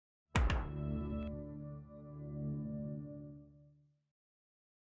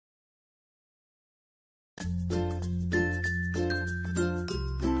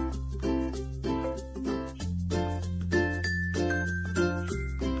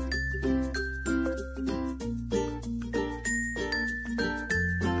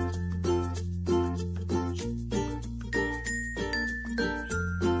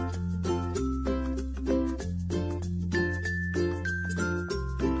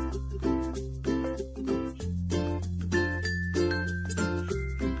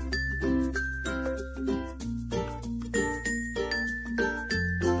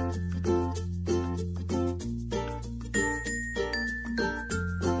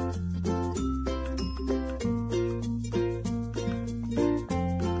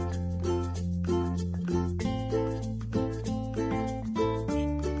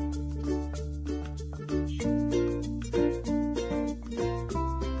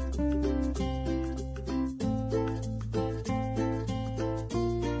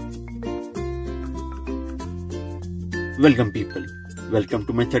Welcome people. Welcome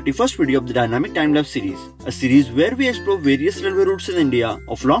to my 31st video of the Dynamic Time-Lapse series, a series where we explore various railway routes in India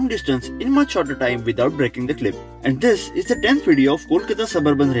of long distance in much shorter time without breaking the clip. And this is the 10th video of Kolkata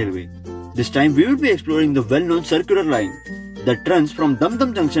Suburban Railway. This time we will be exploring the well-known circular line that runs from Dum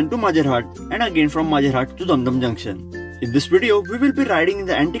Dum Junction to Majerhat and again from Majerhat to Dum Dum Junction. In this video, we will be riding in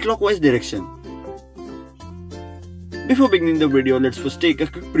the anti-clockwise direction. Before beginning the video, let's first take a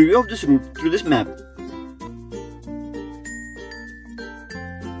quick preview of this route through this map.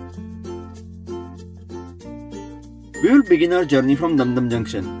 We will begin our journey from Dum Dum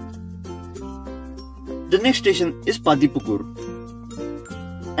Junction. The next station is Patipukur,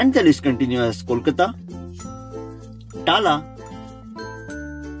 and the list continues as Kolkata, Tala,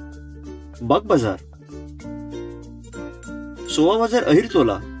 Bagbazar, Sovabazar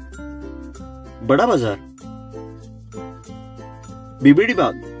Ahirtola, Bazar, BBD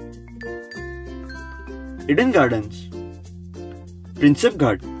Bag, Eden Gardens, Princep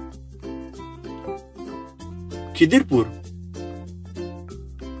Ghat, Khidderpore,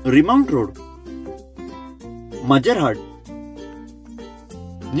 Remount Road, Majerhat,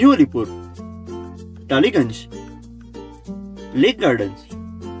 New Alipur, Tollygunje, Lake Gardens,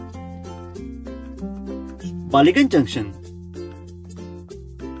 Ballygunje Junction,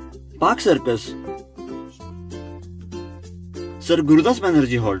 Park Circus, Sir Gurudas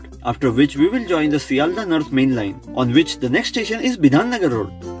Banerjee Halt, after which we will join the Sealdah North main line, on which the next station is Bidhannagar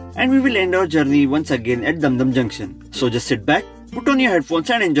Road. And we will end our journey once again at Dum Dum Junction. So just sit back, put on your headphones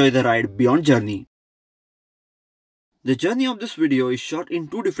and enjoy the ride beyond journey. The journey of this video is shot in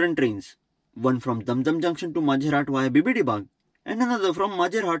two different trains. One from Dum Dum Junction to Majerhat via BBD Bag and another from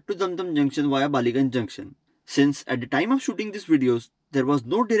Majerhat to Dum Dum Junction via Ballygunje Junction. Since at the time of shooting these videos, there was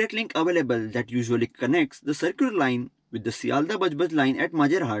no direct link available that usually connects the circular line with the Sealdah Budge Budge line at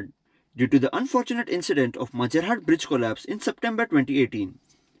Majerhat due to the unfortunate incident of Majerhat Bridge Collapse in September 2018.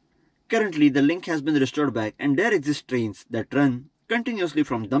 Currently, the link has been restored back and there exist trains that run continuously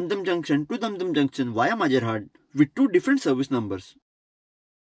from Dum Dum Junction to Dum Dum Junction via Majerhat with two different service numbers.